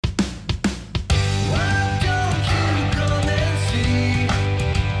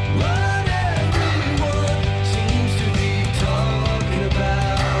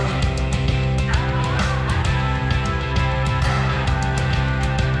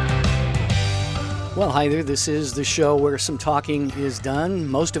Well, hi there. This is the show where some talking is done,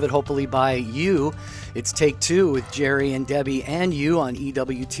 most of it hopefully by you. It's Take Two with Jerry and Debbie and you on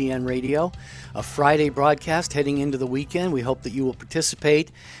EWTN Radio. A Friday broadcast heading into the weekend. We hope that you will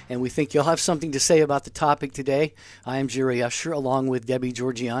participate, and we think you'll have something to say about the topic today. I am Jerry Usher along with Debbie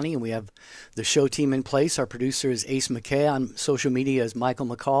Georgiani, and we have the show team in place. Our producer is Ace McKay. On social media is Michael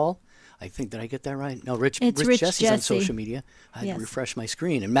McCall. I think, did I get that right? No, Rich Jesse's on social media. I had to refresh my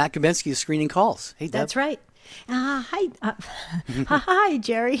screen. And Matt Kabinski is screening calls. Hey, Deb. That's right. Hi. Hi,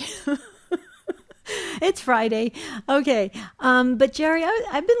 Jerry. It's Friday. Okay. But Jerry,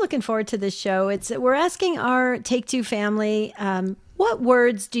 I've been looking forward to this show. We're asking our Take Two family, what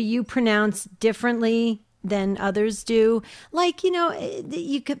words do you pronounce differently than others do? Like,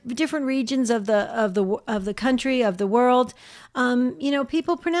 you could different regions of the country, of the world.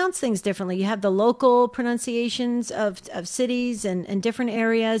 People pronounce things differently. You have the local pronunciations of cities and different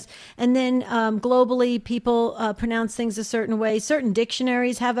areas. And then globally, people pronounce things a certain way. Certain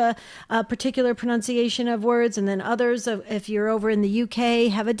dictionaries have a particular pronunciation of words. And then others, if you're over in the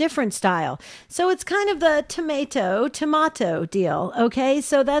UK, have a different style. So it's kind of the tomato deal. Okay.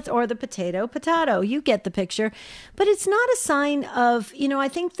 So or the potato. You get the picture. But it's not a sign of, I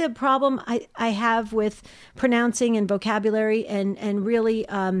think the problem I have with pronouncing and vocabulary and really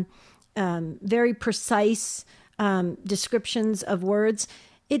very precise descriptions of words,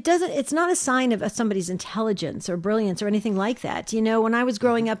 it's not a sign of somebody's intelligence or brilliance or anything like that. When I was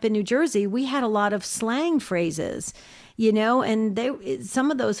growing up in New Jersey, we had a lot of slang phrases, and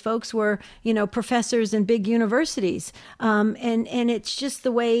some of those folks were, professors in big universities. And it's just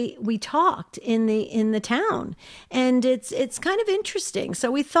the way we talked in the town. And it's kind of interesting.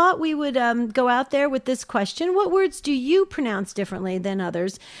 So we thought we would go out there with this question. What words do you pronounce differently than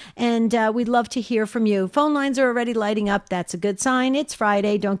others? And we'd love to hear from you. Phone lines are already lighting up. That's a good sign. It's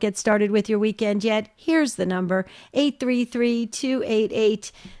Friday. Don't get started with your weekend yet. Here's the number,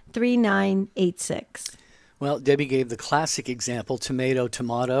 833-288-3986. Well, Debbie gave the classic example,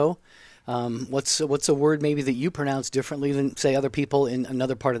 tomato. What's a word maybe that you pronounce differently than, say, other people in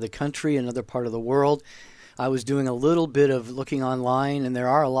another part of the country, another part of the world? I was doing a little bit of looking online, and there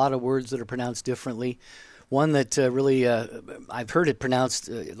are a lot of words that are pronounced differently. One that really, I've heard it pronounced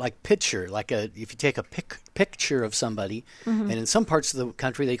like picture, if you take a picture of somebody, and in some parts of the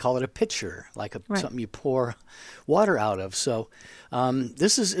country they call it a pitcher, like something you pour water out of. So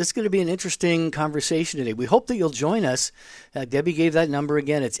it's going to be an interesting conversation today. We hope that you'll join us. Debbie gave that number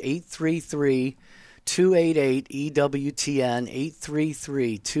again. It's 833-288-EWTN,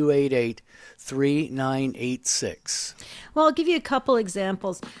 833-288-3986. Well, I'll give you a couple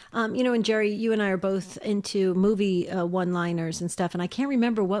examples. And Jerry, you and I are both into movie one-liners and stuff, and I can't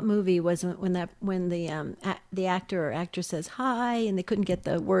remember what movie was when the actor or actress says hi, and they couldn't get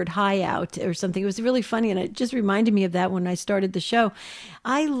the word hi out or something. It was really funny, and it just reminded me of that when I started the show.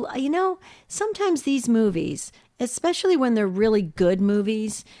 Sometimes these movies, especially when they're really good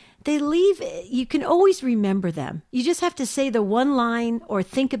movies, you can always remember them. You just have to say the one line or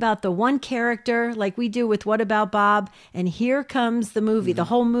think about the one character like we do with What About Bob? And here comes the movie, the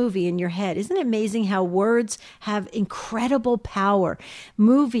whole movie in your head. Isn't it amazing how words have incredible power?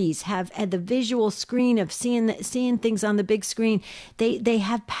 Movies have at the visual screen of seeing things on the big screen. They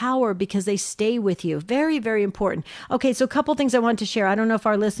have power because they stay with you. Very, very important. Okay, so a couple things I want to share. I don't know if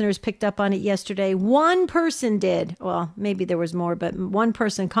our listeners picked up on it yesterday. One person did. Well, maybe there was more, but one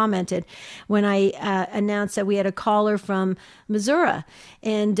person commented when I announced that we had a caller from Missouri,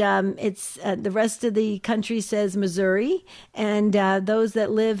 and it's the rest of the country says Missouri, and those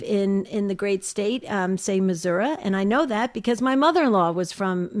that live in the great state say Missouri, and I know that because my mother-in-law was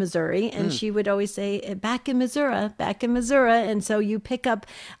from Missouri, and she would always say back in Missouri, and so you pick up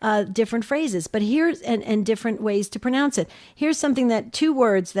different phrases, but here's and different ways to pronounce it. Here's two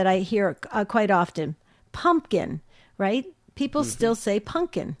words that I hear quite often: pumpkin, right? People still say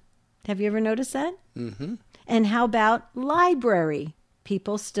pumpkin. Have you ever noticed that? Mm-hmm. And how about library?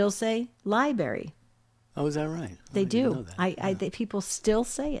 People still say library. Oh, is that right? They do. People still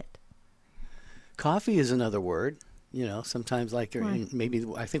say it. Coffee is another word. Sometimes I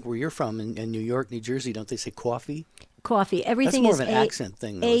think where you're from in New York, New Jersey, don't they say coffee? Coffee. Everything That's is more of an accent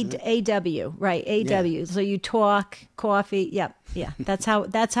thing, though, isn't it? AW, right? AW. Yeah. So you talk, coffee. Yeah.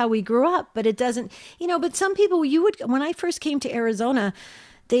 That's how we grew up. But it doesn't, but some people when I first came to Arizona,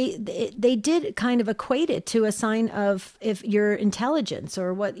 they did kind of equate it to a sign of if your intelligence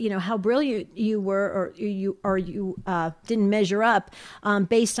or what, how brilliant you were, or you didn't measure up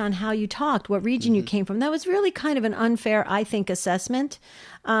based on how you talked, what region you came from. That was really kind of an unfair, I think, assessment,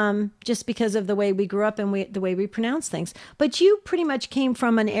 just because of the way we grew up and the way we pronounce things. But you pretty much came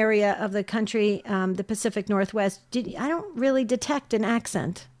from an area of the country, the Pacific Northwest. I don't really detect an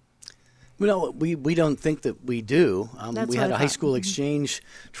accent. No, we don't think that we do. We had a high school exchange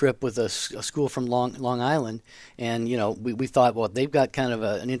trip with a school from Long Island, and we thought, well, they've got kind of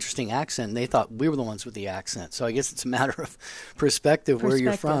an interesting accent, and they thought we were the ones with the accent. So I guess it's a matter of perspective where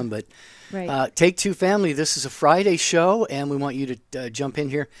you're from. But right. Take Two Family, this is a Friday show, and we want you to jump in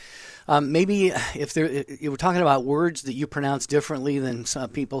here. Maybe if you were talking about words that you pronounce differently than some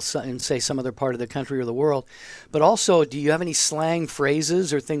people in, say, some other part of the country or the world, but also, do you have any slang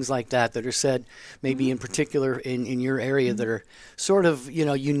phrases or things like that are said maybe in particular in your area that are sort of,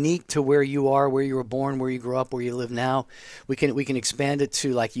 unique to where you are, where you were born, where you grew up, where you live now? We can expand it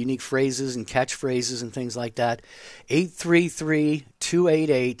to like unique phrases and catchphrases and things like that.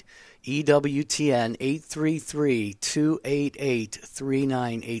 833-288 EWTN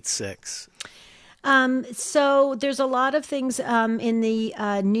 833-288-3986. So there's a lot of things in the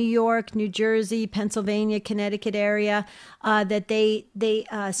New York, New Jersey, Pennsylvania, Connecticut area that they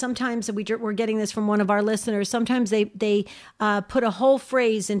sometimes we're getting this from one of our listeners. Sometimes they put a whole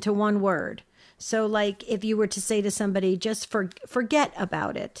phrase into one word. So like if you were to say to somebody, just forget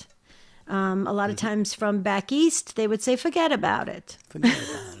about it. A lot of times from back east, they would say, forget about it. Forget about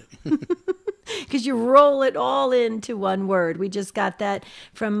it. Because you roll it all into one word. We just got that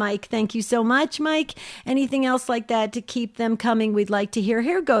from Mike. Thank you so much, Mike. Anything else like that to keep them coming, we'd like to hear.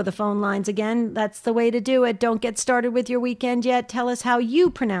 Here go the phone lines again. That's the way to do it. Don't get started with your weekend yet. Tell us how you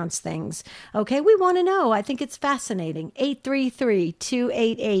pronounce things. Okay, we want to know. I think it's fascinating.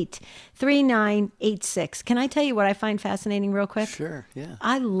 833-288-3986. Can I tell you what I find fascinating real quick? Sure, yeah.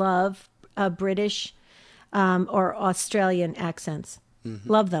 I love British or Australian accents.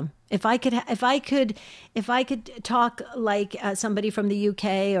 Mm-hmm. Love them. If I could talk like somebody from the UK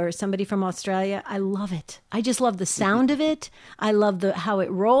or somebody from Australia, I love it. I just love the sound of it. I love how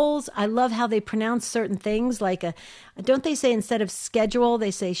it rolls. I love how they pronounce certain things. Like don't they say instead of schedule, they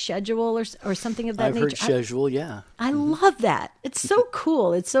say schedule or something of that nature? I've heard schedule, yeah. I love that. It's so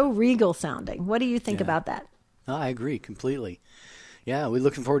cool. It's so regal sounding. What do you think about that? Oh, I agree completely. Yeah, we're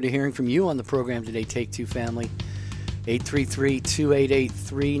looking forward to hearing from you on the program today, Take Two Family.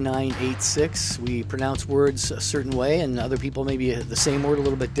 833-288-3986. We pronounce words a certain way, and other people maybe the same word a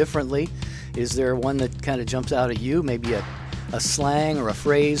little bit differently. Is there one that kind of jumps out at you? Maybe a slang or a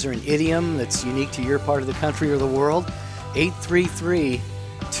phrase or an idiom that's unique to your part of the country or the world?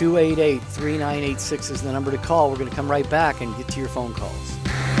 833-288-3986 is the number to call. We're going to come right back and get to your phone calls.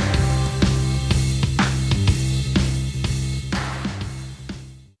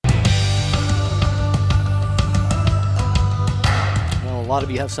 A lot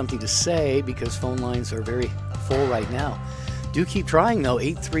of you have something to say because phone lines are very full right now. Do keep trying, though.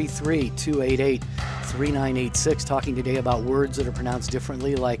 833-288-3986. Talking today about words that are pronounced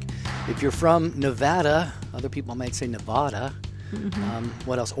differently. Like if you're from Nevada, other people might say Nevada. Mm-hmm.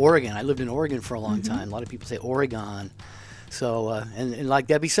 What else? Oregon. I lived in Oregon for a long time. A lot of people say Oregon. So, and like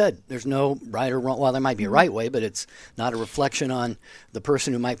Debbie said, there's no right or wrong. Well, there might be a right way, but it's not a reflection on the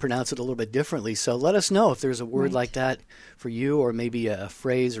person who might pronounce it a little bit differently. So let us know if there's a word like that for you, or maybe a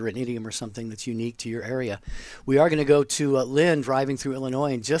phrase or an idiom or something that's unique to your area. We are going to go to Lynn driving through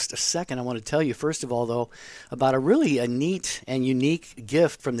Illinois in just a second. I want to tell you, first of all, though, about a neat and unique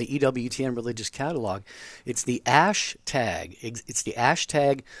gift from the EWTN Religious Catalog. It's the Ash Tag. It's the Ash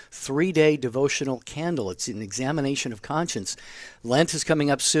Tag 3-day devotional candle. It's an examination of conscience. Lent is coming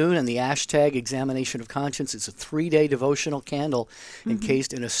up soon, and the Ash Tag Examination of Conscience, it's a 3-day devotional candle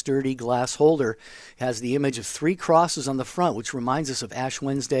encased in a sturdy glass holder. It has the image of 3 crosses on the front, which reminds us of Ash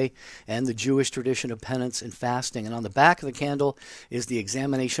Wednesday and the Jewish tradition of penance and fasting. And on the back of the candle is the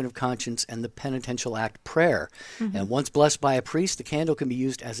examination of conscience and the penitential act prayer. And once blessed by a priest, the candle can be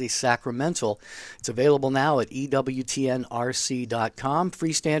used as a sacramental. It's available now at EWTNRC.com.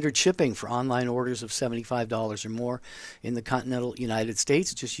 Free standard shipping for online orders of $75 or more in the continental United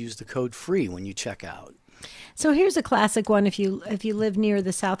States. Just use the code FREE when you check out. So here's a classic one if you live near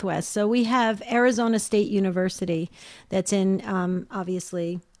the Southwest. So we have Arizona State University that's in,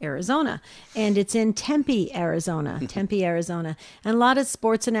 obviously, Arizona. And it's in Tempe, Arizona. Tempe, Arizona. And a lot of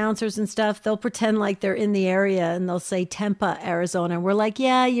sports announcers and stuff, they'll pretend like they're in the area and they'll say Tempe, Arizona. We're like,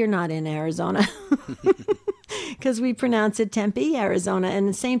 yeah, you're not in Arizona. because we pronounce it Tempe, Arizona. And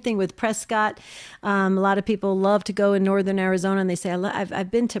the same thing with Prescott. A lot of people love to go in northern Arizona and they say,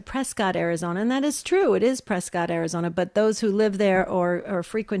 I've been to Prescott, Arizona. And that is true. It is Prescott, Arizona. But those who live there or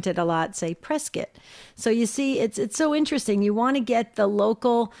frequent it a lot say Prescott. So you see, it's so interesting. You want to get the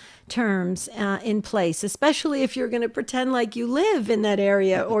local terms in place, especially if you're going to pretend like you live in that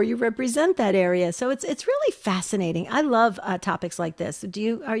area or you represent that area. So it's really fascinating. I love topics like this.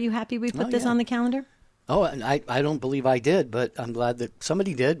 Are you happy we put this on the calendar? Oh, and I don't believe I did, but I'm glad that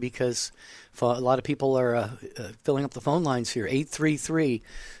somebody did, because a lot of people are filling up the phone lines here.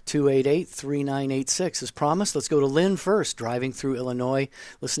 833-288-3986. As promised, let's go to Lynn first, driving through Illinois,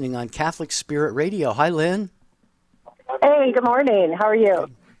 listening on Catholic Spirit Radio. Hi, Lynn. Hey, good morning. How are you?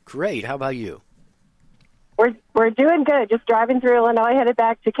 Great. How about you? We're doing good. Just driving through Illinois, headed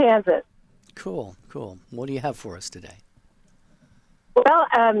back to Kansas. Cool. What do you have for us today? Well,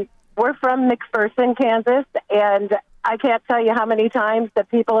 we're from McPherson, Kansas, and I can't tell you how many times that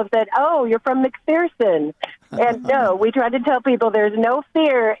people have said, "Oh, you're from McPherson." And no, we try to tell people there's no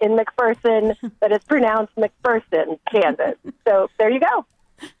fear in McPherson, but it's pronounced McPherson, Kansas. So there you go.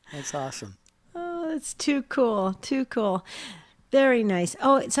 That's awesome. Oh, that's too cool. Very nice.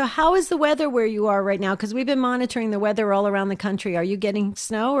 Oh, so how is the weather where you are right now? Because we've been monitoring the weather all around the country. Are you getting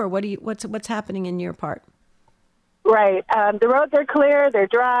snow, or what's happening in your part? Right. The roads are clear. They're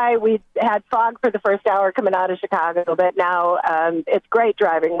dry. We had fog for the first hour coming out of Chicago, but now it's great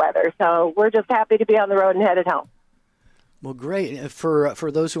driving weather. So we're just happy to be on the road and headed home. Well, great.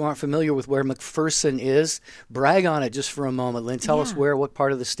 For those who aren't familiar with where McPherson is, brag on it just for a moment, Lynn. Tell us what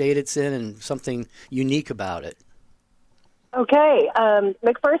part of the state it's in and something unique about it. Okay.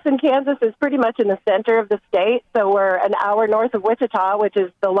 McPherson, Kansas is pretty much in the center of the state. So we're an hour north of Wichita, which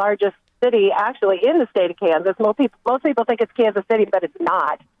is the largest city actually in the state of Kansas. Most people think it's Kansas City, but it's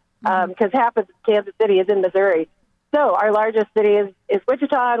not, because half of Kansas City is in Missouri. So our largest city is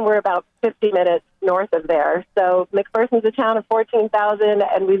Wichita, and we're about 50 minutes north of there. So McPherson's a town of 14,000,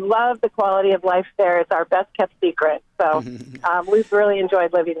 and we love the quality of life there. It's our best kept secret. So we've really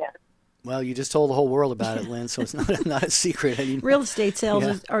enjoyed living there. Well, you just told the whole world about it, Lynn, so it's not a secret anymore. Real estate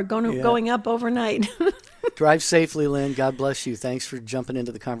sales are going up overnight. Drive safely, Lynn. God bless you. Thanks for jumping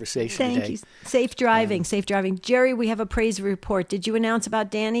into the conversation today. Thank you. Safe driving. Jerry, we have a praise report. Did you announce about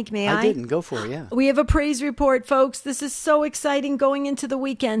Danny? May I? I didn't. Go for it, yeah. We have a praise report, folks. This is so exciting going into the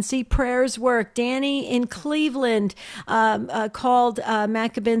weekend. See, prayers work. Danny in Cleveland called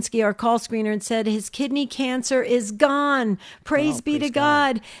Matt Kabinski, our call screener, and said his kidney cancer is gone. Praise be to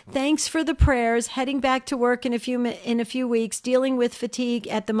God. Thanks for the prayers. Heading back to work in a few weeks, dealing with fatigue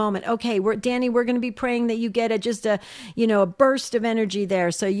at the moment. Okay, Danny, we're going to be praying that you get a burst of energy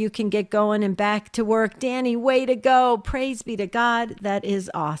there so you can get going and back to work. Danny, way to go. Praise be to God. That is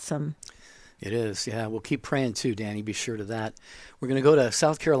awesome. It is, yeah. We'll keep praying too, Danny. Be sure to that. We're going to go to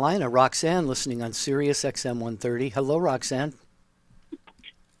South Carolina. Roxanne, listening on Sirius XM 130. Hello, Roxanne.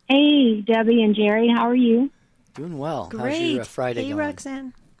 Hey, Debbie and Jerry. How are you? Doing well. Great. How's your Friday going? Hey,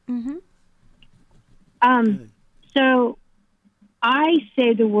 Roxanne. Mm-hmm. So I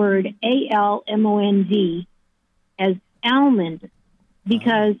say the word ALMOND as almond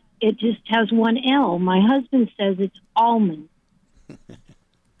because it just has one L. My husband says it's almond.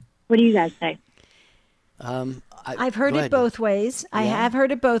 What do you guys say? I've heard it both ways. I have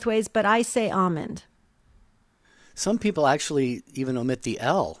heard it both ways, but I say almond. Some people actually even omit the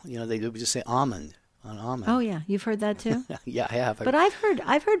L. They would just say almond on almond. Oh yeah, you've heard that too. Yeah, I have. But I've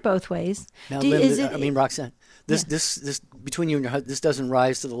heard both ways. Now, Lynn, Roxanne, this between you and your husband, this doesn't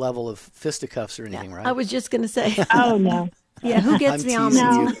rise to the level of fisticuffs or anything, right? I was just going to say. Oh no. Yeah, who gets the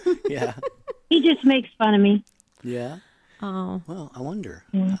almond? No. Yeah. He just makes fun of me. Yeah. Oh. Well, I wonder.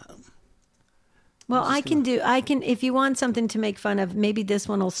 Yeah. Well, I can, if you want something to make fun of, maybe this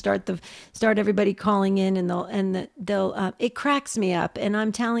one will start everybody calling in and they'll it cracks me up. And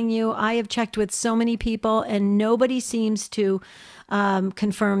I'm telling you, I have checked with so many people and nobody seems to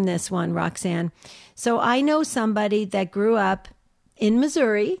confirm this one, Roxanne. So I know somebody that grew up in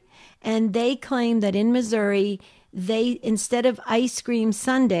Missouri and they claim that in Missouri, they, instead of ice cream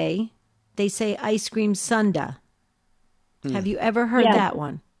sundae, they say ice cream sundae. Have you ever heard that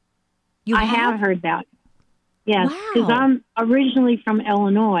one? I have heard that. Yes, because I'm originally from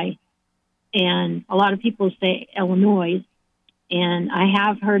Illinois, and a lot of people say Illinois, and I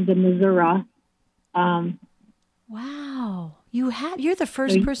have heard the Missouri. Wow, you're the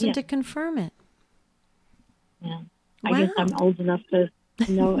first person to confirm it. Yeah, I guess I'm old enough to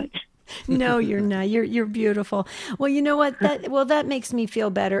know it. No, you're not. You're beautiful. Well, you know what? That makes me feel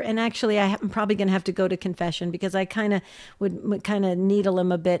better. And actually, I'm probably going to have to go to confession because I kind of would kind of needle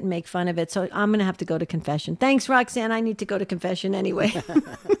him a bit and make fun of it. So I'm going to have to go to confession. Thanks, Roxanne. I need to go to confession anyway.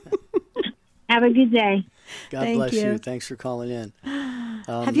 Have a good day. God bless you. Thanks for calling in.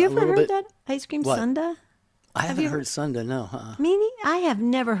 Have you ever heard that ice cream sundae? I haven't heard sundae. No. Meaning, I have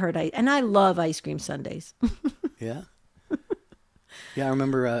never heard and I love ice cream sundaes. Yeah. Yeah, I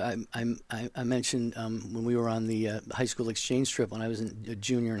remember I mentioned when we were on the high school exchange trip when I was a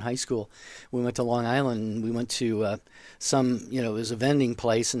junior in high school, we went to Long Island and we went to it was a vending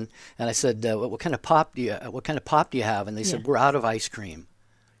place and I said, what kind of pop do you have? And they said, we're out of ice cream.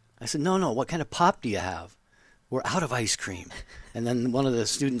 I said, no, what kind of pop do you have? We're out of ice cream. And then one of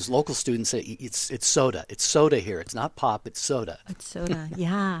the local students said, it's soda. It's soda here. It's not pop, it's soda. It's soda.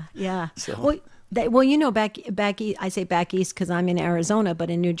 Yeah. So, I say back east because I'm in Arizona, but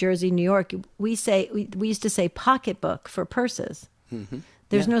in New Jersey, New York, we used to say pocketbook for purses. Mm-hmm.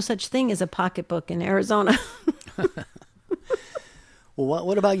 There's no such thing as a pocketbook in Arizona. Well,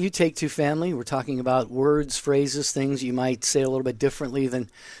 what about you, Take Two family? We're talking about words, phrases, things you might say a little bit differently than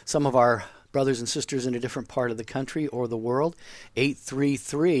some of our brothers and sisters in a different part of the country or the world.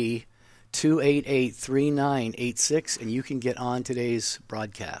 833-288-3986, and you can get on today's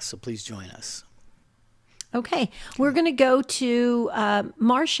broadcast. So please join us. Okay, we're going to go to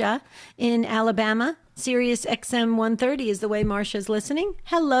Marcia in Alabama. Sirius XM 130 is the way Marcia's listening.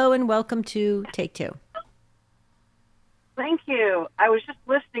 Hello and welcome to Take Two. Thank you. I was just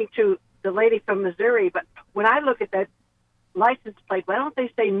listening to the lady from Missouri, but when I look at that license plate, why don't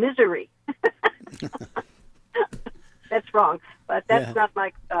they say misery? That's wrong, but that's not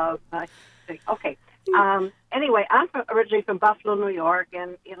my thing. Okay. Anyway, I'm originally from Buffalo, New York,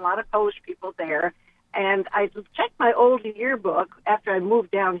 and a lot of Polish people there. And I checked my old yearbook after I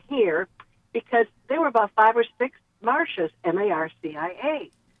moved down here because there were about 5 or 6 Marcias,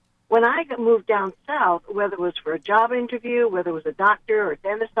 M-A-R-C-I-A. When I moved down south, whether it was for a job interview, whether it was a doctor or a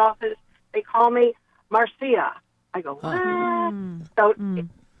dentist office, they call me Marcia. I go, what? So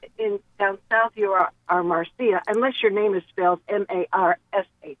in down south, you are Marcia, unless your name is spelled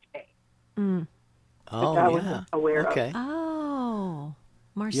M-A-R-S-H-A. Mm. Oh, which I wasn't aware of. Oh,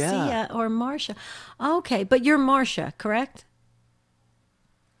 Marcia or Marcia. Okay, but you're Marcia, correct?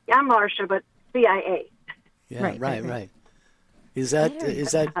 Yeah, I'm Marcia, but CIA. Yeah, right. Is that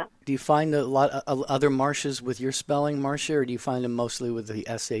do you find a lot of other Marcias with your spelling, Marcia, or do you find them mostly with the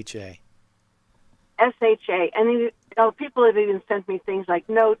S-H-A? S-H-A. And people have even sent me things like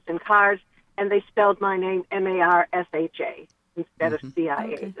notes and cards, and they spelled my name M-A-R-S-H-A instead of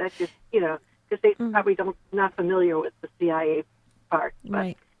CIA. Okay. That's just, because they probably not familiar with the CIA part. But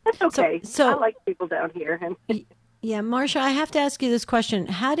right. That's okay. So I like people down here. And yeah, Marcia, I have to ask you this question.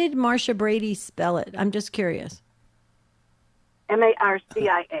 How did Marcia Brady spell it? I'm just curious.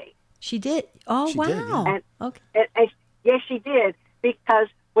 M-A-R-C-I-A. She did? Oh, She wow. did, yeah. And, okay. yes, she did, because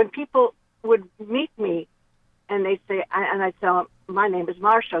when people would meet me and they'd say, and I'd tell them, my name is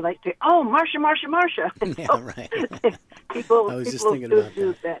Marcia, they'd say, oh, Marcia. Yeah, right. People I was just do thinking about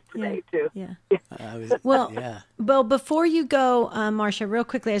that today, too. Yeah. Well, Well, before you go, Marcia, real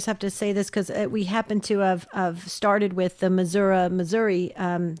quickly, I just have to say this because we happen to have started with the Missouri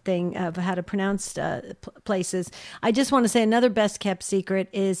thing of how to pronounce places. I just want to say another best kept secret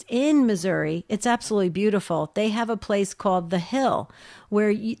is in Missouri. It's absolutely beautiful. They have a place called The Hill where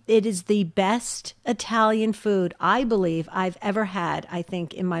it is the best Italian food I believe I've ever had, I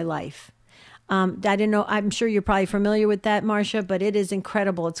think, in my life. I didn't know. I'm sure you're probably familiar with that, Marcia, but it is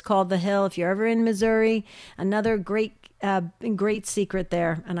incredible. It's called The Hill. If you're ever in Missouri, another great secret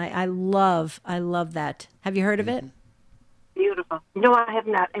there, and I love that. Have you heard of it? Beautiful. No, I have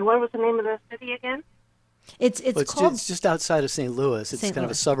not. And what was the name of the city again? It's just outside of St. Louis. It's kind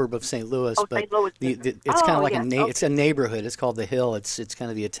of a suburb of St. Louis, but St. Louis. It's kind of like it's a neighborhood. It's called The Hill. It's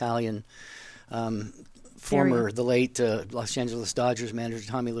kind of the Italian. The late Los Angeles Dodgers manager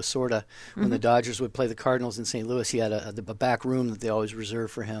Tommy Lasorda, when the Dodgers would play the Cardinals in St. Louis, he had a back room that they always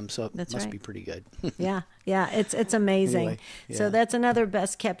reserved for him. So it must be pretty good. Yeah, it's amazing. Anyway, So that's another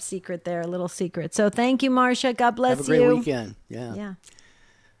best kept secret there, a little secret. So thank you, Marcia. God bless you. Have a great weekend. Yeah.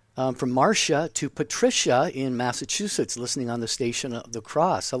 From Marcia to Patricia in Massachusetts, listening on the station of The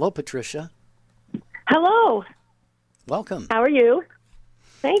Cross. Hello, Patricia. Hello. Welcome. How are you?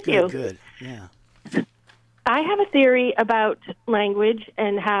 Thank you. Good. Yeah. I have a theory about language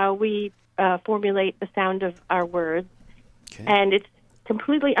and how we formulate the sound of our words, and it's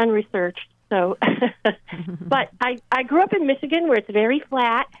completely unresearched. So, but I grew up in Michigan where it's very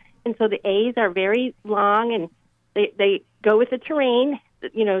flat, and so the A's are very long, and they go with the terrain.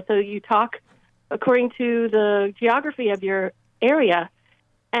 so you talk according to the geography of your area.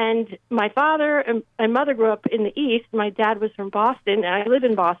 And my father and mother grew up in the East. My dad was from Boston, and I live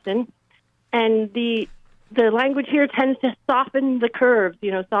in Boston. And the language here tends to soften the curves,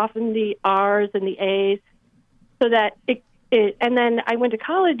 soften the R's and the A's, so that it. And then I went to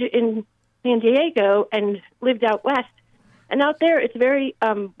college in San Diego and lived out west. And out there, it's very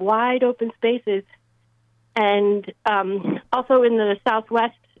wide open spaces. And also in the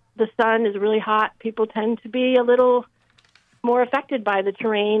Southwest, the sun is really hot. People tend to be a little more affected by the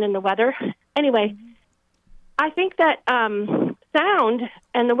terrain and the weather. Anyway, I think that sound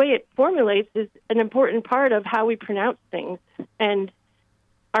and the way it formulates is an important part of how we pronounce things. And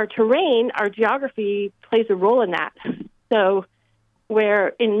our terrain, our geography, plays a role in that. So where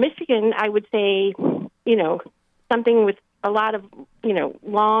in Michigan, I would say, something with a lot of,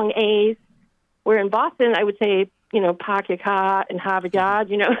 long A's, where in Boston, I would say, pa-ka-ka and ha-va-ga,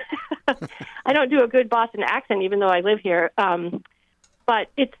 I don't do a good Boston accent, even though I live here. But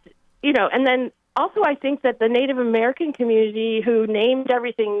it's, and then also I think that the Native American community who named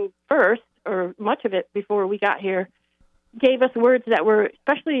everything first, or much of it before we got here, gave us words that were,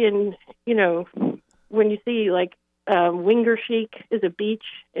 especially in, when you see like Wingersheek is a beach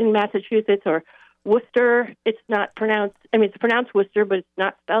in Massachusetts, or Worcester, it's not pronounced, it's pronounced Worcester, but it's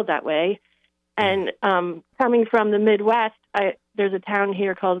not spelled that way. And coming from the Midwest, there's a town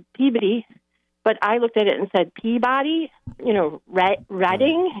here called Peabody, but I looked at it and said Peabody,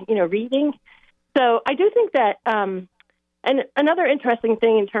 reading. So I do think that, and another interesting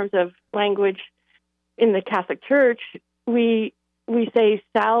thing in terms of language in the Catholic Church, we say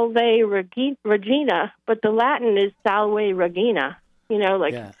Salve Regina, but the Latin is Salve Regina,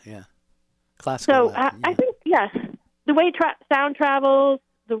 Yeah. Classical So Latin, I think, the way sound travels,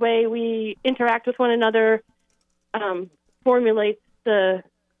 the way we interact with one another formulates the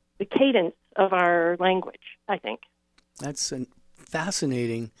cadence of our language, I think. That's a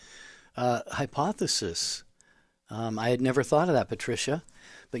fascinating hypothesis. I had never thought of that, Patricia.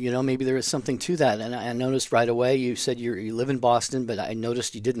 But, maybe there is something to that. And I noticed right away, you said you live in Boston, but I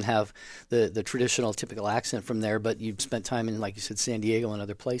noticed you didn't have the traditional, typical accent from there, but you've spent time in, like you said, San Diego and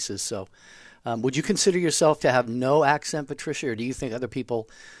other places. So would you consider yourself to have no accent, Patricia, or do you think other people,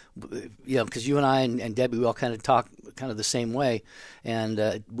 because you and I and Debbie, we all kind of talk kind of the same way,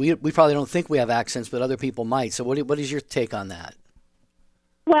 and we probably don't think we have accents, but other people might. So what is your take on that?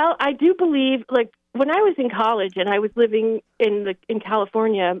 Well, I do believe, when I was in college and I was living in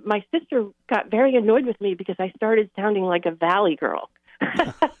California, my sister got very annoyed with me because I started sounding like a Valley girl.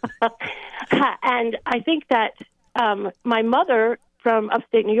 And I think that my mother from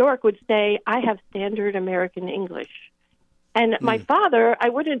upstate New York would say, I have standard American English. And my father, I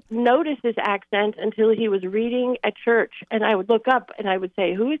wouldn't notice his accent until he was reading at church. And I would look up and I would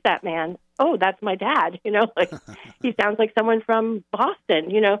say, who is that man? Oh, that's my dad. He sounds like someone from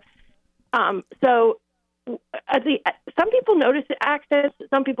Boston, So some people notice the accents,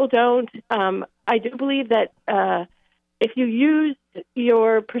 some people don't. I do believe that if you use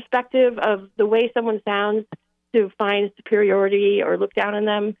your perspective of the way someone sounds to find superiority or look down on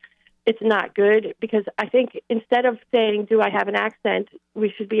them, it's not good, because I think instead of saying, do I have an accent, we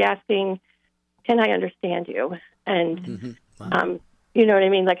should be asking, can I understand you? And, Wow. you know what I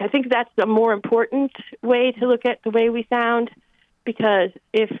mean? I think that's the more important way to look at the way we sound, because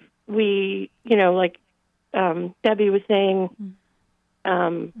if we, Debbie was saying,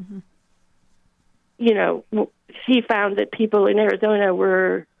 she found that people in Arizona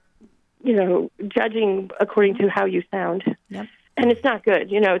were, judging according to how you sound. Yep. And it's not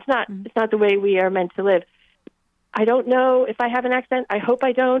good. It's not the way we are meant to live. I don't know if I have an accent. I hope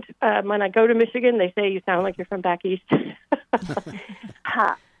I don't. When I go to Michigan, they say you sound like you're from back east, which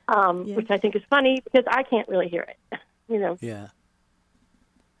I think is funny because I can't really hear it. Yeah.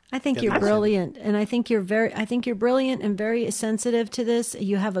 I think you're brilliant, and I think you're brilliant and very sensitive to this.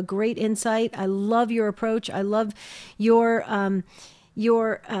 You have a great insight. I love your approach. I love your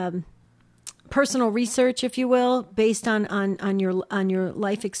personal research, if you will, based on your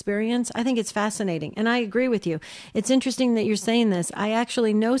life experience. I think it's fascinating, and I agree with you. It's interesting that you're saying this. I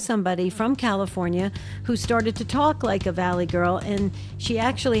actually know somebody from California who started to talk like a Valley girl, and she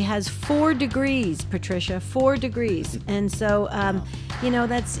actually has 4 degrees, Patricia, 4 degrees. And so,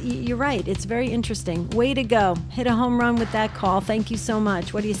 you're right. It's very interesting. Way to go. Hit a home run with that call. Thank you so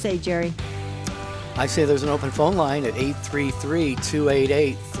much. What do you say, Jerry? I say there's an open phone line at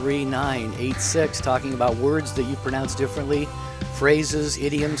 833-288-3986 talking about words that you pronounce differently, phrases,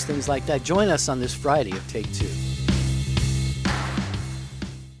 idioms, things like that. Join us on this Friday of Take Two.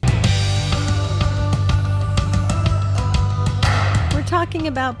 talking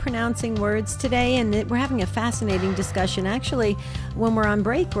about pronouncing words today, and we're having a fascinating discussion. Actually, when we're on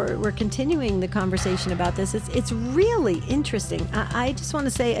break, we're continuing the conversation about this. It's really interesting. I just want to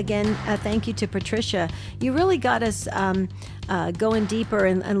say again, thank you to Patricia. You really got us going deeper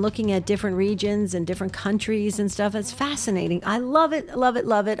and looking at different regions and different countries and stuff. It's fascinating. I love it, love it,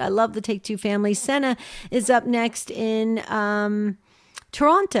 love it. I love the Take Two family. Senna is up next in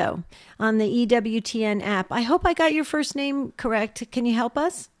Toronto on the EWTN app. I hope I got your first name correct. Can you help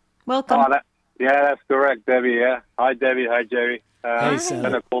us? Welcome. Oh, that's correct, Debbie. Yeah. Hi, Debbie. Hi, Jerry. Hey,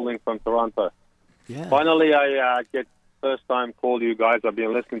 Senna calling from Toronto. Yeah. Finally, I get first time call you guys. I've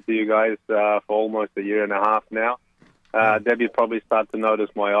been listening to you guys for almost a year and a half now. Debbie probably started to notice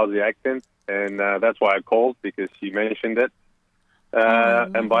my Aussie accent, and that's why I called, because she mentioned it.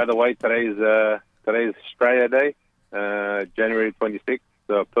 And by the way, today's Australia Day. January 26th,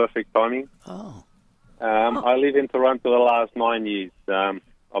 so perfect timing. I live in Toronto the last 9 years.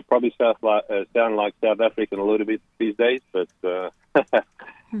 I'll probably sound like South African a little bit these days, but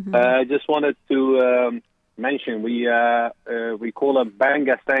I just wanted to mention we call it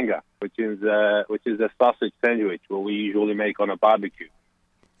banga sanga, which is a sausage sandwich what we usually make on a barbecue.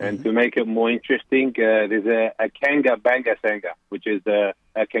 And to make it more interesting, there's a kanga banga sanga, which is a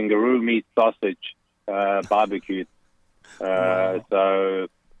kangaroo meat sausage barbecue. So,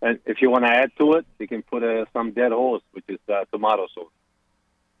 and if you want to add to it, you can put some dead horse, which is tomato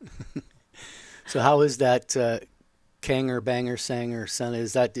sauce. So how is that kanger, banger, sanger, son?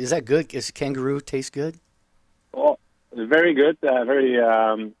 Is that good? Does kangaroo taste good? Oh, very good.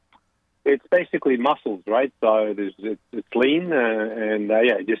 It's basically mussels, right? So it's lean and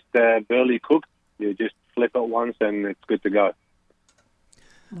just barely cooked. You just flip it once and it's good to go.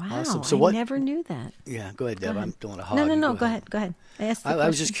 Wow, awesome. So I never knew that. Yeah, go ahead, Deb. I don't want to hog. No, go ahead. I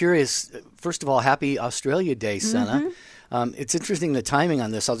was just curious. First of all, happy Australia Day, Senna. It's interesting the timing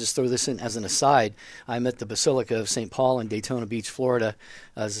on this. I'll just throw this in as an aside. I'm at the Basilica of St. Paul in Daytona Beach, Florida,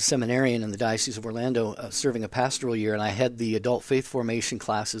 as a seminarian in the Diocese of Orlando, serving a pastoral year, and I had the adult faith formation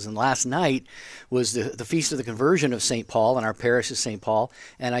classes. And last night was the Feast of the Conversion of St. Paul, and our parish is St. Paul.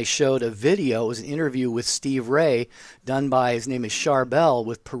 And I showed a video. It was an interview with Steve Ray, done by, his name is Charbel,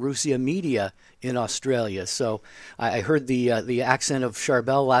 with Perusia Media in Australia. So I heard the accent of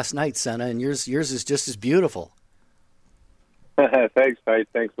Charbel last night, Senna, and yours is just as beautiful. Thanks,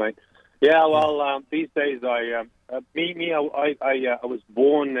 mate. Yeah, well, these days I was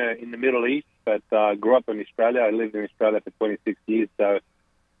born in the Middle East, but grew up in Australia. I lived in Australia for 26 years, so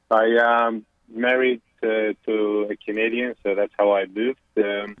I married to a Canadian, so that's how I moved.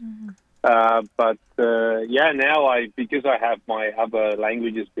 But now because I have my other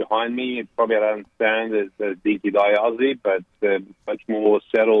languages behind me, probably I don't understand the DTI Aussie, but much more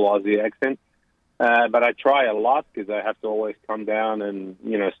settled Aussie accent. But I try a lot because I have to always come down and,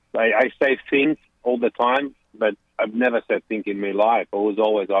 I say think all the time, but I've never said think in my life. I was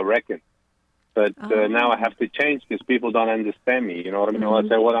always, I reckon. But now I have to change because people don't understand me. You know what I mean? I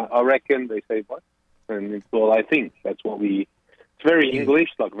say, well, I reckon. They say, what? And it's all I think. That's what it's very English,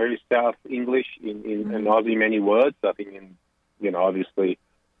 like very South English in Aussie, many words. I think obviously,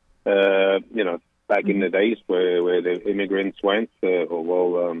 back in the days where the immigrants went,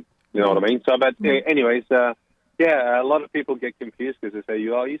 you know what I mean? So, but anyways, a lot of people get confused because they say,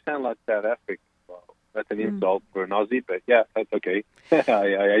 you sound like South African. Well, that's an insult for an Aussie, but yeah, that's okay.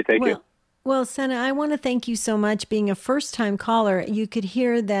 I take it. Well, Senna, I want to thank you so much. Being a first-time caller, you could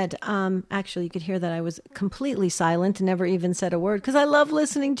hear that, you could hear that I was completely silent and never even said a word because I love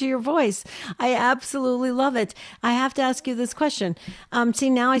listening to your voice. I absolutely love it. I have to ask you this question.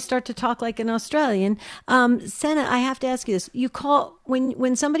 See, now I start to talk like an Australian. Senna, I have to ask you this. You call,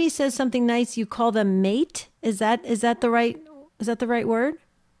 when somebody says something nice, you call them mate? Is that the right word?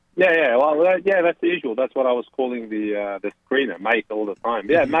 Yeah. Well, that's the usual. That's what I was calling the screener, mate, all the time.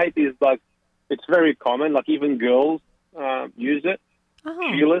 Yeah, mate is like, it's very common. Like even girls use it.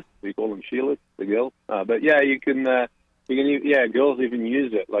 Sheilas, we call them Sheilas, the girls. But yeah, you can girls even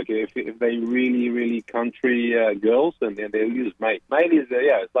use it. Like if they really, really country girls, and then they'll use mate. Mate is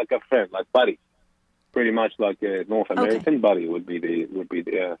it's like a friend, like buddy. Pretty much like a North American buddy would be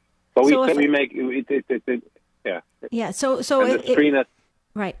the. But we make it. Yeah. So the screener.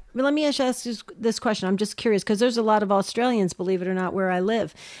 Right. Well, let me ask you this question. I'm just curious because there's a lot of Australians, believe it or not, where I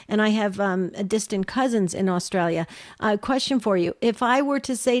live. And I have distant cousins in Australia. Question for you. If I were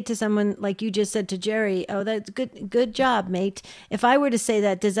to say to someone, like you just said to Jerry, oh, that's good job, mate. If I were to say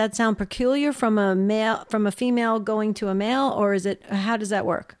that, does that sound peculiar from a female going to a male, or how does that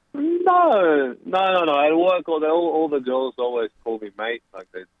work? No. At work, all the girls always call me mate. Like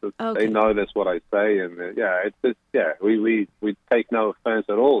they know that's what I say, and it's just we take no offense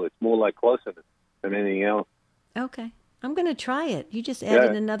at all. It's more like closeness than anything else. Okay, I'm going to try it. You just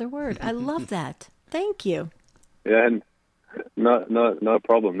added another word. I love that. Thank you. Yeah, and no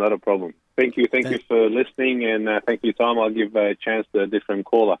problem, not a problem. Thank you for listening, and thank you, Tom. I'll give a chance to a different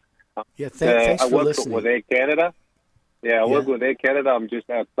caller. Thanks for listening. I work with Air Canada. Yeah, I work with Air Canada. I'm just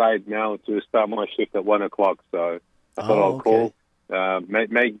outside now to start my shift at 1 o'clock, so I thought I'll call.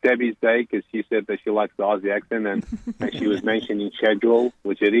 Make Debbie's day, because she said that she likes the Aussie accent, and she was mentioning schedule,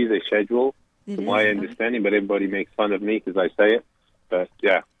 which it is a schedule, to my understanding, but everybody makes fun of me because I say it. But,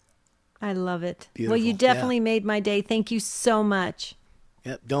 yeah. I love it. Beautiful. Well, you definitely made my day. Thank you so much.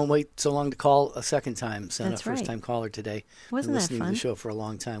 Yep. Don't wait so long to call a second time. Send That's a first-time caller today. Wasn't that fun? Listening to the show for a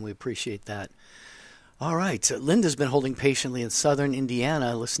long time. We appreciate that. All right. Linda's been holding patiently in southern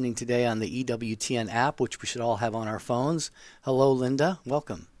Indiana, listening today on the EWTN app, which we should all have on our phones. Hello, Linda.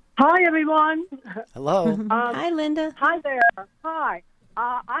 Welcome. Hi, everyone. Hello. Hi, Linda. Hi there. Hi.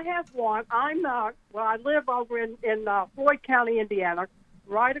 I have one. I live over in Floyd County, Indiana,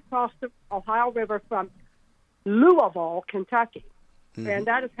 right across the Ohio River from Louisville, Kentucky. Mm-hmm. And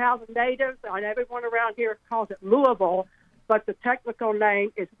that is how the natives and everyone around here calls it Louisville, but the technical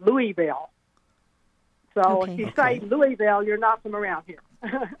name is Louisville. So if you say Louisville, you're not from around here.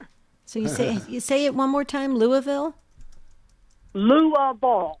 So you say it one more time, Louisville?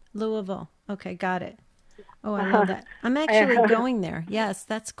 Louisville. Okay, got it. Oh, I love that. I'm actually going there. Yes,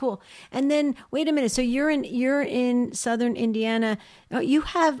 that's cool. And then wait a minute. So you're in southern Indiana. You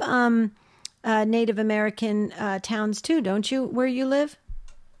have Native American towns too, don't you? Where you live?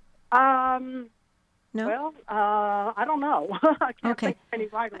 No. Well, I don't know. I can't think of any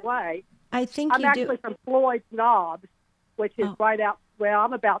right away. I think I'm actually from Floyd's Knobs, which is right out. Well,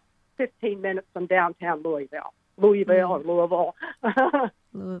 I'm about 15 minutes from downtown Louisville or Louisville.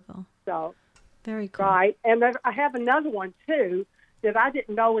 Louisville. So very cool. Right, and then I have another one too that I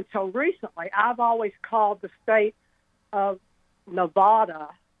didn't know until recently. I've always called the state of Nevada,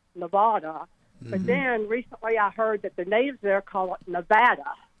 but then recently I heard that the natives there call it Nevada.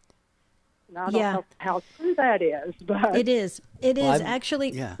 And I don't know how true that is, but it is.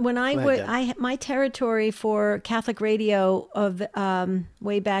 Actually. Yeah. When my territory for Catholic radio of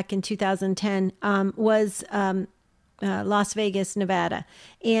way back in 2010 was Las Vegas, Nevada,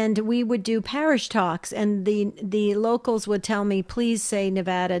 and we would do parish talks, and the locals would tell me, "Please say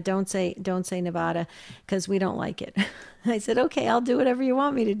Nevada, don't say Nevada, because we don't like it." I said, "Okay, I'll do whatever you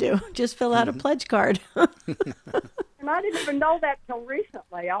want me to do. Just fill out a pledge card." And I didn't even know that till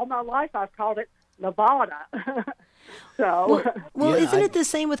recently. All my life I've called it Nevada. Isn't it the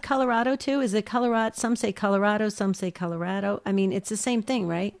same with Colorado too? Is it Colorado? Some say Colorado, some say Colorado. I mean, it's the same thing,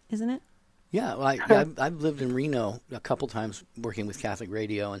 right? Isn't it? Yeah, I've lived in Reno a couple times working with Catholic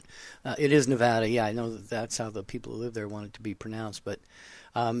radio, and it is Nevada. Yeah, I know that's how the people who live there want it to be pronounced. But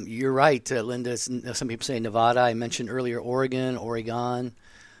you're right, Linda. Some people say Nevada. I mentioned earlier Oregon.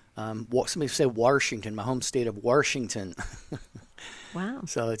 Somebody say Washington, my home state of Washington. Wow.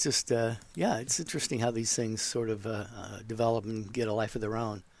 So it's just, it's interesting how these things sort of develop and get a life of their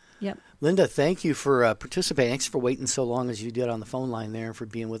own. Yep. Linda, thank you for participating. Thanks for waiting so long as you did on the phone line there and for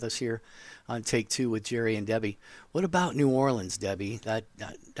being with us here on Take Two with Jerry and Debbie. What about New Orleans, Debbie?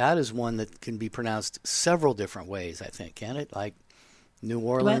 That is one that can be pronounced several different ways, I think, can it? Like New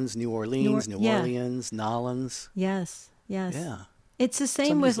Orleans, New Orleans, Orleans, Nolans. Yes. Yeah. It's the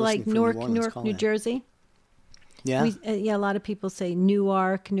same with like Newark, New Jersey. Yeah. A lot of people say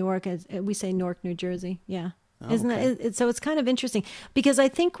Newark. We say Newark, New Jersey. Yeah. Isn't that so? It's kind of interesting because I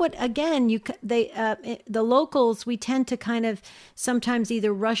think the locals, we tend to kind of sometimes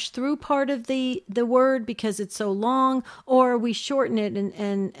either rush through part of the word because it's so long, or we shorten it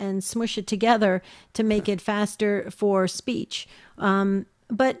and smush it together to make it faster for speech.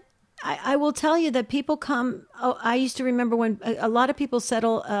 But I will tell you that people come. I used to remember when a lot of people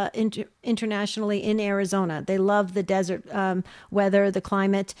settle internationally in Arizona. They love the desert weather, the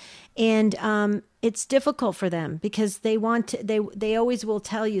climate, and it's difficult for them because they want to. They always will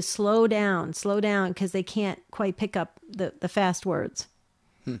tell you slow down, because they can't quite pick up the fast words.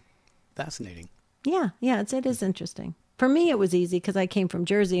 Fascinating. Yeah, it is interesting. For me, it was easy because I came from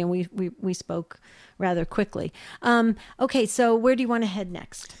Jersey and we spoke rather quickly. Okay, so where do you want to head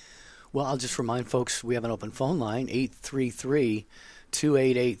next? Well, I'll just remind folks we have an open phone line, 833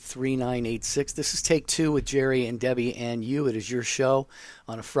 288-288-3986. This is Take Two with Jerry and Debbie and you. It is your show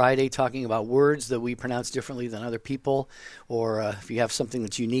on a Friday talking about words that we pronounce differently than other people, or if you have something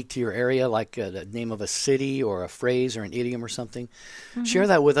that's unique to your area, like the name of a city or a phrase or an idiom or something. Share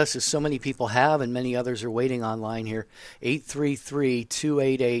that with us, as so many people have, and many others are waiting online here.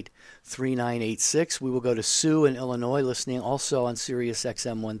 833-288-3986. We will go to Sue in Illinois, listening also on Sirius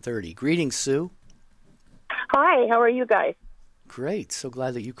XM 130. Greetings, Sue. Hi, how are you guys? Great. So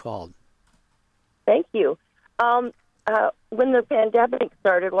glad that you called. Thank you. When the pandemic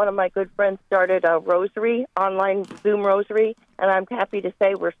started, one of my good friends started a rosary, online Zoom rosary, and I'm happy to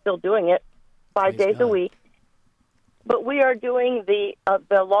say we're still doing it 5 Praise days God. a week. But we are doing the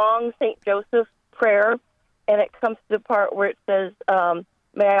long St. Joseph prayer, and it comes to the part where it says,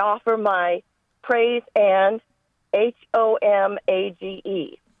 may I offer my praise and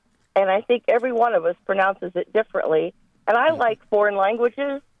HOMAGE. And I think every one of us pronounces it differently. And I like foreign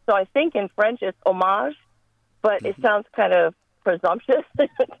languages, so I think in French it's homage, but it sounds kind of presumptuous.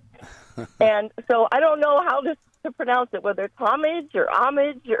 And so I don't know how to pronounce it, whether it's homage or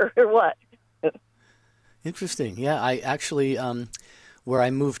what. Interesting. Yeah, I actually, where I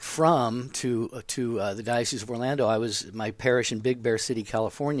moved from to the Diocese of Orlando, my parish in Big Bear City,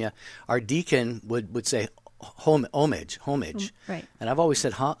 California. Our deacon would say homage, Right. and I've always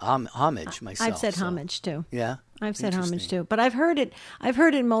said homage myself. I've said homage too. Yeah. I've said homage too, but I've heard it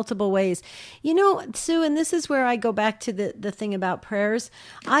in multiple ways. You know, Sue, and this is where I go back to the thing about prayers.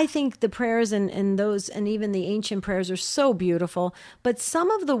 I think the prayers and those, and even the ancient prayers, are so beautiful. But some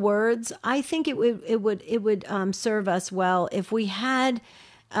of the words, I think it would serve us well if we had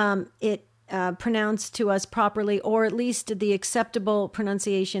it pronounced to us properly, or at least the acceptable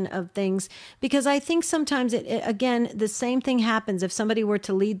pronunciation of things. Because I think sometimes again, the same thing happens if somebody were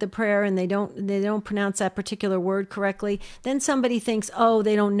to lead the prayer and they don't pronounce that particular word correctly. Then somebody thinks, oh,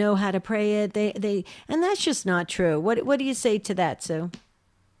 they don't know how to pray it. And that's just not true. What do you say to that, Sue?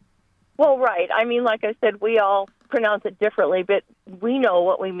 Well, right. I mean, like I said, we all pronounce it differently, but we know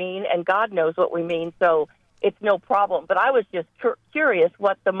what we mean, and God knows what we mean, so it's no problem. But I was just curious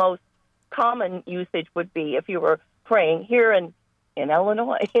what the most common usage would be if you were praying here in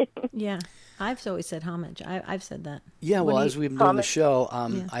Illinois. Yeah, I've always said homage. I've said that. Yeah, well, as we've been doing the show,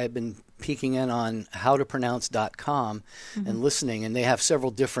 Yeah. I have been peeking in on howtopronounce.com and listening, and they have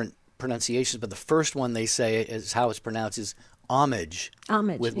several different pronunciations, but the first one they say is how it's pronounced is homage.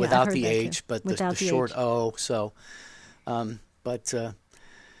 Homage, yeah, I without heard the that too. H, but Without the the short H. O. So,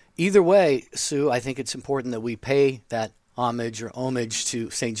 either way, Sue, I think it's important that we pay that homage to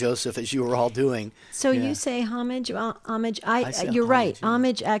St. Joseph, as you were all doing. So Yeah. you say homage, homage. say You're right. homage, yeah.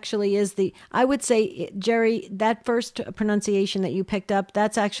 Homage actually is I would say, Jerry, that first pronunciation that you picked up,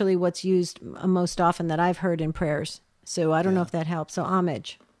 that's actually what's used most often that I've heard in prayers. So I don't know if that helps. So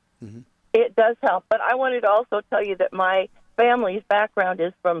homage. It does help, but I wanted to also tell you that my family's background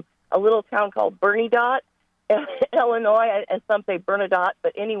is from a little town called Bernadotte, Illinois, and some say Bernadotte,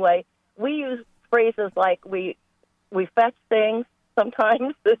 but anyway, we use phrases like we fetch things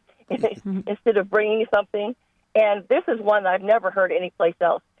sometimes instead of bringing something. And this is one that I've never heard anyplace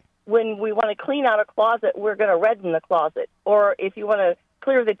else. When we want to clean out a closet, we're going to redden the closet. Or if you want to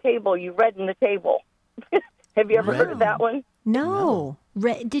clear the table, you redden the table. Have you ever heard of that one? No.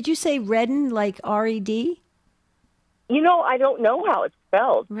 Did you say redden, like R-E-D? You know, I don't know how it's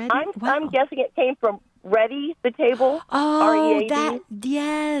spelled. Redden? I'm guessing it came from ready, the table. Oh, R-E-A-D.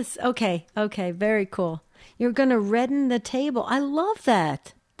 yes. Okay. Very cool. You're going to redden the table. I love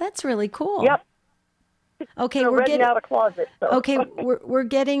that. That's really cool. Yep. Okay, We're we're renting getting out a closet. So. okay. We're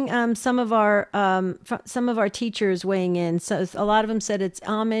getting some of our teachers weighing in. So a lot of them said it's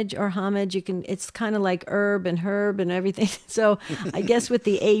homage or homage. It's kind of like herb and everything. So I guess with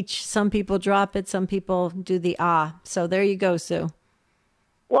the H, some people drop it, some people do the ah. So there you go, Sue.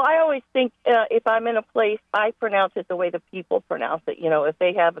 Well, I always think if I'm in a place, I pronounce it the way the people pronounce it. You know, if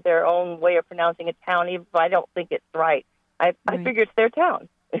they have their own way of pronouncing a town, even if I don't think it's right, I figure it's their town.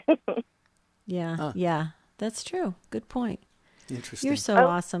 Yeah, yeah, that's true. Good point. Interesting. You're so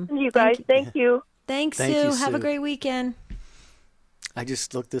awesome. You guys, thank you. Thanks, Thank Sue. you, Have a Sue. great weekend. I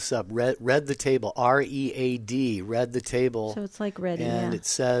just looked this up. Read the table. R-E-A-D. Read the table. So it's like ready, and yeah. it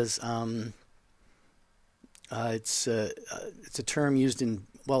says it's a term used in,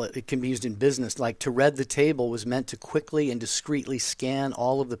 well, it can be used in business. Like, to read the table was meant to quickly and discreetly scan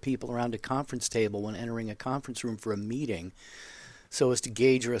all of the people around a conference table when entering a conference room for a meeting, so as to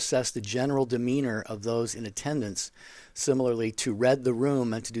gauge or assess the general demeanor of those in attendance. Similarly, to read the room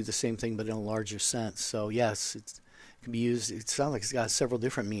meant to do the same thing, but in a larger sense. So yes, it can be used. It sounds like it's got several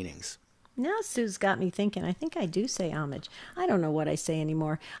different meanings. Now Sue's got me thinking. I think I do say homage. I don't know what I say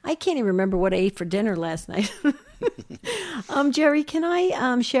anymore. I can't even remember what I ate for dinner last night. Jerry, can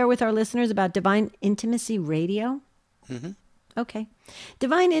I share with our listeners about Divine Intimacy Radio? Mm-hmm. Okay.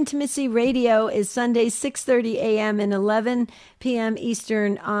 Divine Intimacy Radio is Sundays 6:30 a.m. and 11 p.m.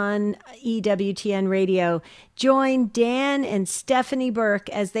 Eastern on EWTN Radio. Join Dan and Stephanie Burke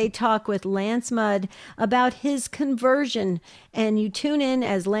as they talk with Lance Mudd about his conversion. And you tune in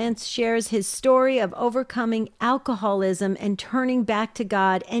as Lance shares his story of overcoming alcoholism and turning back to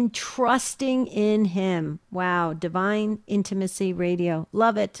God and trusting in Him. Wow. Divine Intimacy Radio.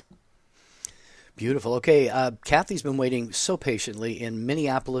 Love it. Beautiful. Okay, Kathy's been waiting so patiently in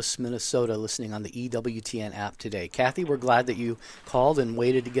Minneapolis, Minnesota, listening on the EWTN app today. Kathy, we're glad that you called and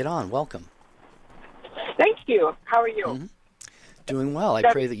waited to get on. Welcome. Thank you. How are you? Mm-hmm. Doing well.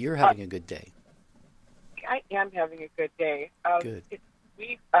 I pray that you're having a good day. I am having a good day. Good.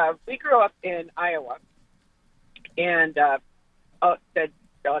 We grew up in Iowa, and said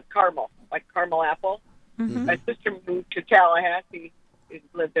caramel, like caramel apple. Mm-hmm. My sister moved to Tallahassee.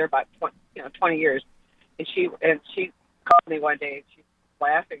 Lived there about 20 years, and she called me one day and she's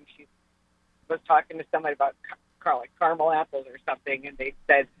laughing. She was talking to somebody about caramel apples or something, and they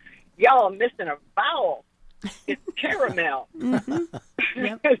said, "Y'all are missing a vowel. It's caramel." Mm-hmm.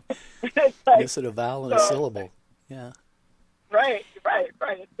 Yep. It's like, missing a vowel and a syllable. Yeah. Right.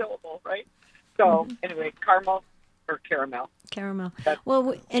 A syllable, right? So anyway, caramel or caramel. Caramel.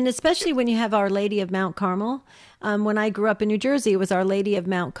 Well, and especially when you have Our Lady of Mount Carmel. When I grew up in New Jersey, it was Our Lady of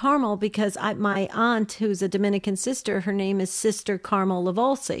Mount Carmel because my aunt, who's a Dominican sister, her name is Sister Carmel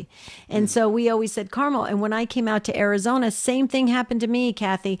Lavolsi. And so we always said Carmel. And when I came out to Arizona, same thing happened to me,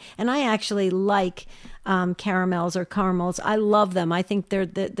 Kathy. And I actually like caramels or caramels. I love them. I think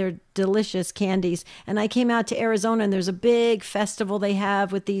they're delicious candies. And I came out to Arizona, and there's a big festival they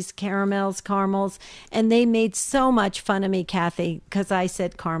have with these caramels, and they made so much fun of me, Kathy, because I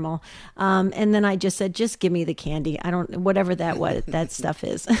said caramel. And then I just said, just give me the candy. I don't, whatever that stuff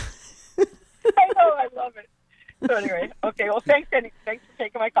is. I know, I love it. So anyway, okay. Well, thanks for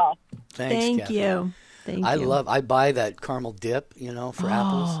taking my call. Thanks, Thank you. I buy that caramel dip, for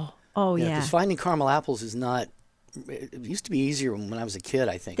apples. Oh, yeah. Because finding caramel apples is not. It used to be easier when I was a kid,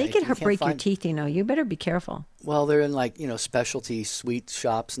 I think. They could break your teeth, You better be careful. Well, they're in specialty sweet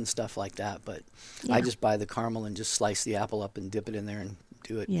shops and stuff like that. But I just buy the caramel and just slice the apple up and dip it in there and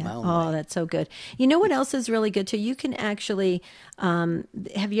do it my own way. Oh, that's so good. You know what else is really good too? You can actually.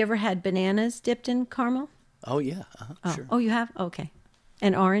 Have you ever had bananas dipped in caramel? Oh yeah, sure. Oh, you have? Okay.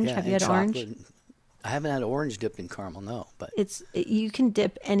 And orange? Yeah, have you had orange? I haven't had orange dipped in caramel, no. But you can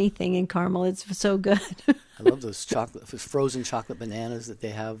dip anything in caramel. It's so good. I love those frozen chocolate bananas that they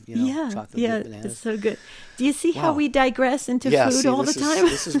have. Chocolate dipped bananas. It's so good. Do you see how we digress into food all the time?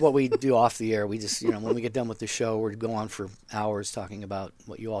 This is what we do off the air. We just, when we get done with the show, we're go on for hours talking about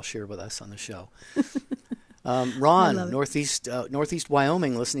what you all share with us on the show. Ron, Northeast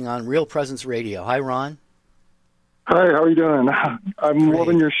Wyoming, listening on Real Presence Radio. Hi, Ron. Hi, how are you doing? I'm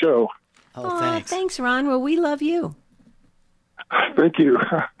loving your show. Oh, thanks. Thanks, Ron. Well, we love you. Thank you.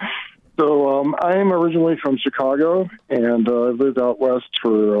 So I am originally from Chicago, and I've lived out west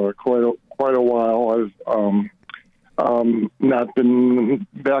for quite a while. I've not been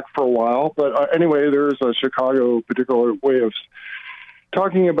back for a while, but anyway, there's a Chicago particular way of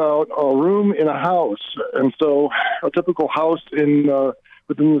talking about a room in a house, and so a typical house within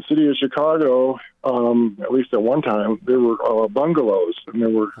the city of Chicago, at least at one time, there were bungalows, and there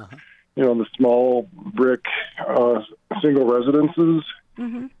were. The small brick single residences.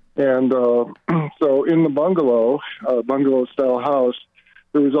 Mm-hmm. And so in the bungalow-style house,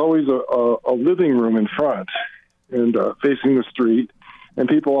 there was always a living room in front and facing the street. And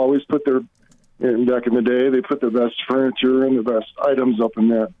people always back in the day, they put their best furniture and the best items up in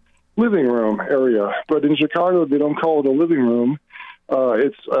that living room area. But in Chicago, they don't call it a living room.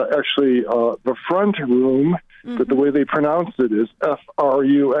 It's actually the front room. Mm-hmm. But the way they pronounce it is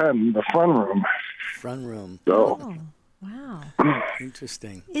F-R-U-N, the front room. Front room. So, wow.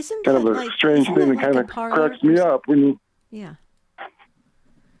 Interesting. Isn't kind that of a strange thing that kind of cracks me up when you. Yeah.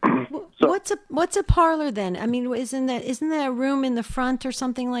 So, what's a parlor then? I mean, isn't that a room in the front or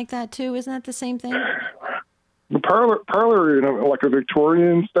something like that too? Isn't that the same thing? The parlor, like a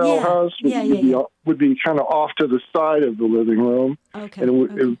Victorian style house, would be kind of off to the side of the living room. Okay. And it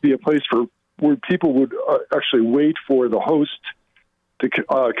would be a place where people would actually wait for the host to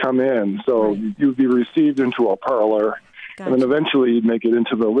come in. So you'd be received into a parlor, and then eventually you'd make it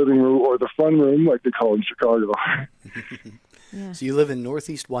into the living room or the fun room, like they call it in Chicago. So you live in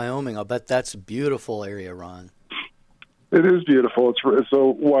Northeast Wyoming. I'll bet that's a beautiful area, Ron. It is beautiful. It's a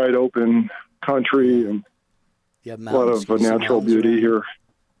wide open country and You have a lot mountains. of natural beauty here.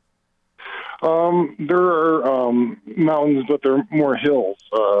 There are mountains, but they're more hills.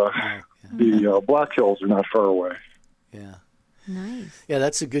 The Black Hills are not far away. Yeah. Nice. Yeah,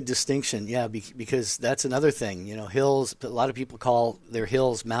 that's a good distinction. Yeah, because that's another thing. Hills. A lot of people call their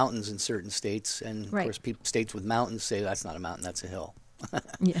hills mountains in certain states, and of course, states with mountains say that's not a mountain, that's a hill.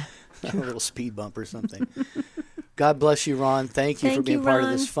 Yeah. A little speed bump or something. God bless you, Ron. Thank you for being part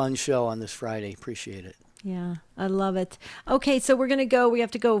of this fun show on this Friday. Appreciate it. Yeah, I love it. Okay, so we're going to go. We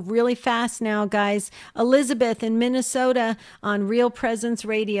have to go really fast now, guys. Elizabeth in Minnesota on Real Presence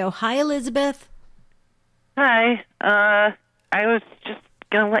Radio. Hi, Elizabeth. Hi. I was just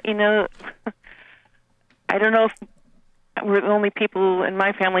going to let you know, I don't know if we're the only people in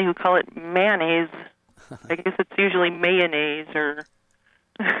my family who call it mayonnaise. I guess it's usually mayonnaise,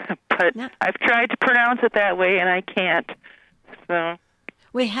 but I've tried to pronounce it that way, and I can't. So.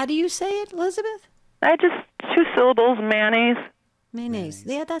 Wait, how do you say it, Elizabeth? I just 2 syllables, mayonnaise. Mayonnaise.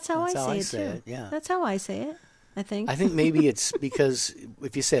 Yeah, that's how I say it, too. Yeah. That's how I say it, I think. I think maybe it's because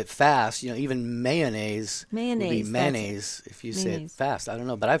if you say it fast, even mayonnaise would be mayonnaise if you say it fast. I don't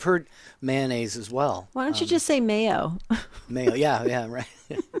know, but I've heard mayonnaise as well. Why don't you just say mayo? Mayo, yeah, right.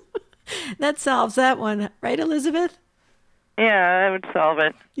 That solves that one, right, Elizabeth? Yeah, that would solve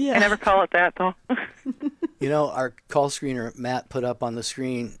it. Yeah. I never call it that, though. Our call screener, Matt, put up on the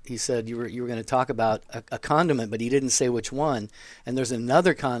screen, he said you were going to talk about a condiment, but he didn't say which one. And there's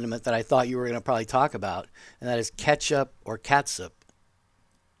another condiment that I thought you were going to probably talk about, and that is ketchup or catsup.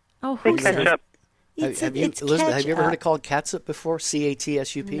 Oh, who said ketchup? Elizabeth, have you ever heard it called catsup before?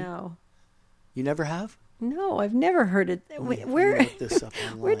 CATSUP? No. You never have? No, I've never heard it. Where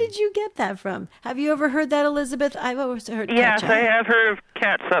did you get that from? Have you ever heard that, Elizabeth? I've always heard ketchup. Yes, I have heard of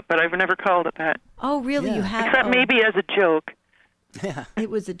catsup, but I've never called it that. Oh, really? Yeah. You have? Except maybe as a joke. Yeah.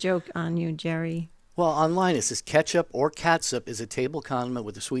 It was a joke on you, Jerry. Well, online it says ketchup or catsup is a table condiment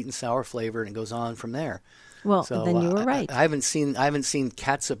with a sweet and sour flavor, and it goes on from there. Well, so, then you were right. I haven't seen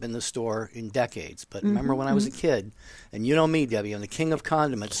catsup in the store in decades, but remember when I was a kid, and you know me, Debbie, I'm the king of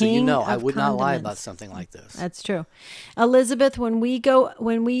condiments, so I would not lie about something like this. That's true. Elizabeth, when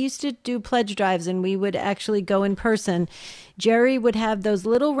we used to do pledge drives and we would actually go in person, Jerry would have those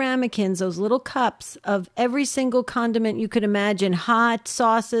little ramekins, those little cups of every single condiment you could imagine, hot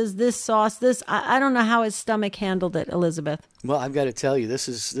sauces, this sauce, this. I don't know how his stomach handled it, Elizabeth. Well, I've got to tell you, this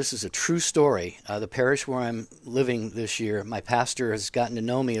is a true story. The parish where I'm living this year, my pastor has gotten to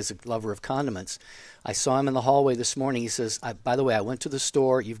know me as a lover of condiments. I saw him in the hallway this morning. He says, by the way, I went to the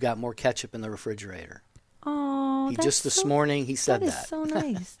store. You've got more ketchup in the refrigerator. Oh, this morning he said that. That is so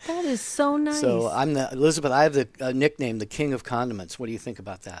nice. That is so nice. So Elizabeth, I have the nickname, the king of condiments. What do you think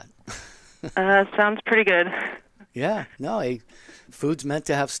about that? Sounds pretty good. Yeah, no, food's meant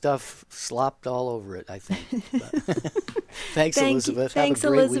to have stuff slopped all over it, I think. Thanks, Elizabeth. Thanks,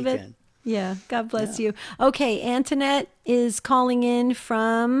 have a great Elizabeth. weekend. Yeah, God bless you. Okay, Antoinette is calling in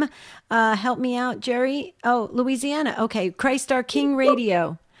from, help me out, Jerry. Oh, Louisiana. Okay, Christ Our King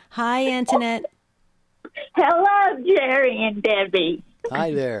Radio. Hi, Antoinette. Hello, Jerry and Debbie.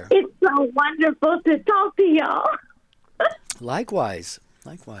 Hi there. It's so wonderful to talk to y'all. Likewise.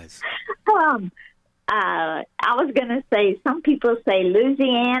 I was going to say, some people say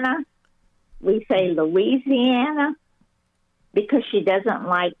Louisiana. We say Louisiana because she doesn't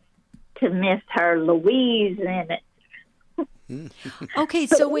like to miss her Louise in it. Okay,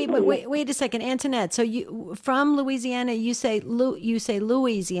 so wait a second, Antoinette. So you from Louisiana, you say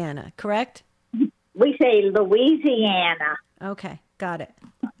Louisiana, correct? We say Louisiana. Okay, got it.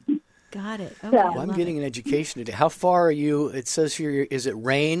 Okay, well, I'm getting an education today. How far are you? It says here, is it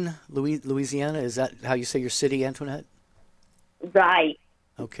Rain, Louisiana? Is that how you say your city, Antoinette? Right.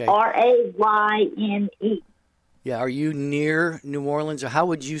 Okay. Rayne. Yeah. Are you near New Orleans, or how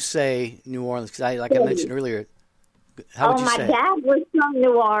would you say New Orleans? Because I mentioned earlier, how would you say? My dad was from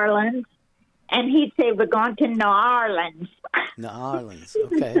New Orleans, and he'd say, "We're going to New Orleans." New Orleans.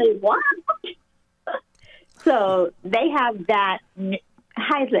 Okay. Say what? So they have that.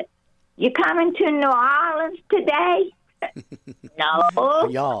 How's it? You coming to New Orleans today?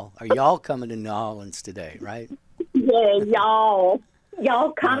 No. Are y'all coming to New Orleans today, right? Yeah,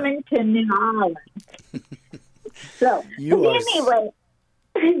 y'all coming to New Orleans. So anyway,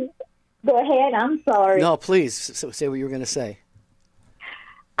 go ahead. I'm sorry. No, please say what you were going to say.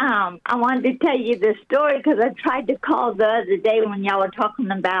 I wanted to tell you this story because I tried to call the other day when y'all were talking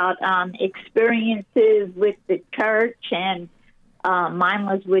about experiences with the church, and mine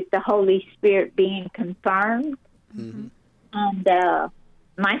was with the Holy Spirit being confirmed. Mm-hmm. And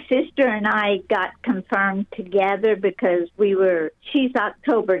my sister and I got confirmed together because she's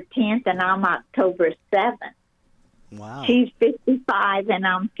October 10th and I'm October 7th. Wow. She's 55 and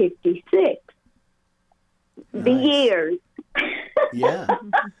I'm 56. Nice. The years. Yeah.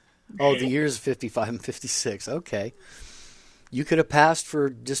 Oh, the years 55 and 56. Okay. You could have passed for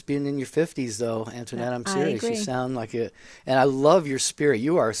just being in your 50s, though, Antoinette. I'm serious. You sound like it. And I love your spirit.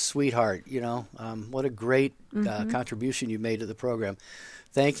 You are a sweetheart, What a great contribution you made to the program.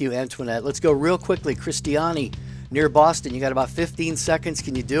 Thank you, Antoinette. Let's go real quickly. Christiani, near Boston. You got about 15 seconds.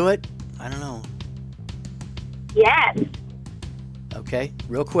 Can you do it? I don't know. Yes. Okay.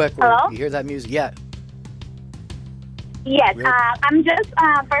 Real quick. Hello? You hear that music? Yeah. Yes. I'm just,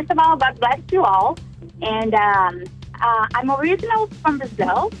 first of all, God bless you all. And I'm original from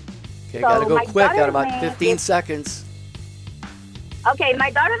Brazil. Okay, got to go quick. Got about 15 seconds. Okay,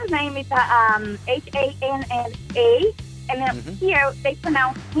 my daughter's name is Hanna, and then here they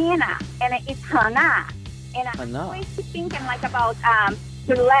pronounce Hannah, and it's Hannah. And I'm always thinking like about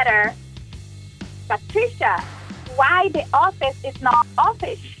the letter Patricia. Why the office is not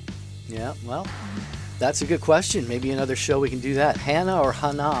office? Yeah, well, that's a good question. Maybe another show we can do that. Hannah or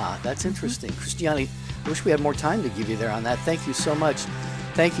Hannah? That's interesting. Christiani, I wish we had more time to give you there on that. Thank you so much.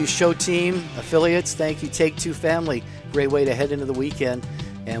 Thank you, show team, affiliates. Thank you, Take Two family. Great way to head into the weekend.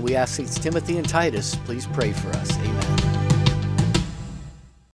 And we ask Saints Timothy and Titus, please pray for us. Amen.